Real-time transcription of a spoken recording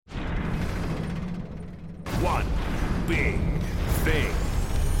one big thing.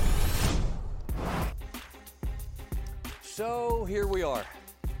 So here we are,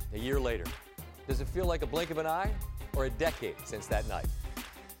 a year later. Does it feel like a blink of an eye or a decade since that night?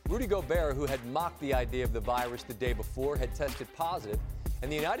 Rudy Gobert, who had mocked the idea of the virus the day before, had tested positive,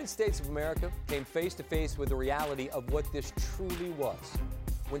 and the United States of America came face to face with the reality of what this truly was.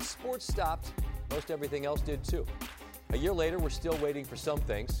 When sports stopped, most everything else did too. A year later, we're still waiting for some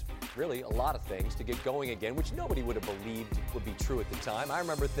things, really a lot of things, to get going again, which nobody would have believed would be true at the time. I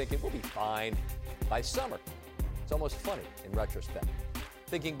remember thinking, we'll be fine by summer. It's almost funny in retrospect.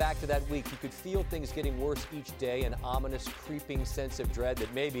 Thinking back to that week, you could feel things getting worse each day, an ominous, creeping sense of dread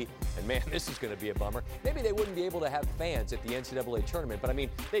that maybe, and man, this is going to be a bummer, maybe they wouldn't be able to have fans at the NCAA tournament, but I mean,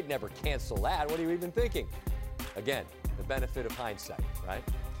 they'd never cancel that. What are you even thinking? Again, the benefit of hindsight, right?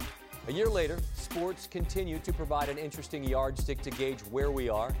 A year later, sports continue to provide an interesting yardstick to gauge where we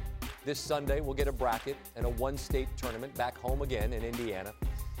are. This Sunday, we'll get a bracket and a one-state tournament back home again in Indiana.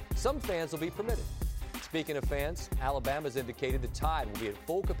 Some fans will be permitted. Speaking of fans, Alabama's indicated the Tide will be at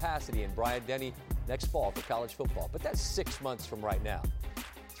full capacity in Bryant-Denny next fall for college football. But that's 6 months from right now.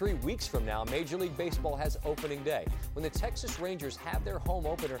 3 weeks from now, Major League Baseball has opening day. When the Texas Rangers have their home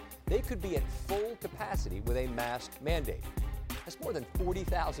opener, they could be at full capacity with a mask mandate. That's more than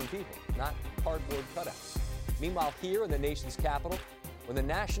 40,000 people, not cardboard cutouts. Meanwhile, here in the nation's capital, when the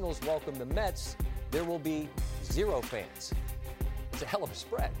Nationals welcome the Mets, there will be 0 fans. It's a hell of a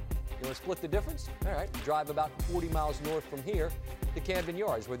spread. You want to split the difference? All right, drive about 40 miles north from here to Camden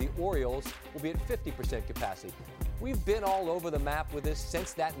Yards, where the Orioles will be at 50% capacity. We've been all over the map with this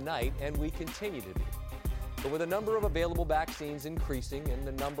since that night, and we continue to be. But with the number of available vaccines increasing and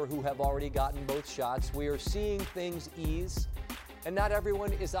the number who have already gotten both shots, we are seeing things ease, and not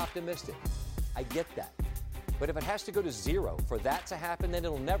everyone is optimistic. I get that. But if it has to go to 0 for that to happen, then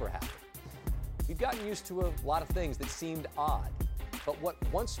it'll never happen. We've gotten used to a lot of things that seemed odd. But what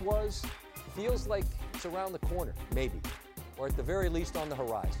once was feels like it's around the corner, maybe, or at the very least on the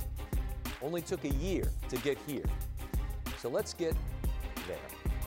horizon. Only took a year to get here. So let's get there.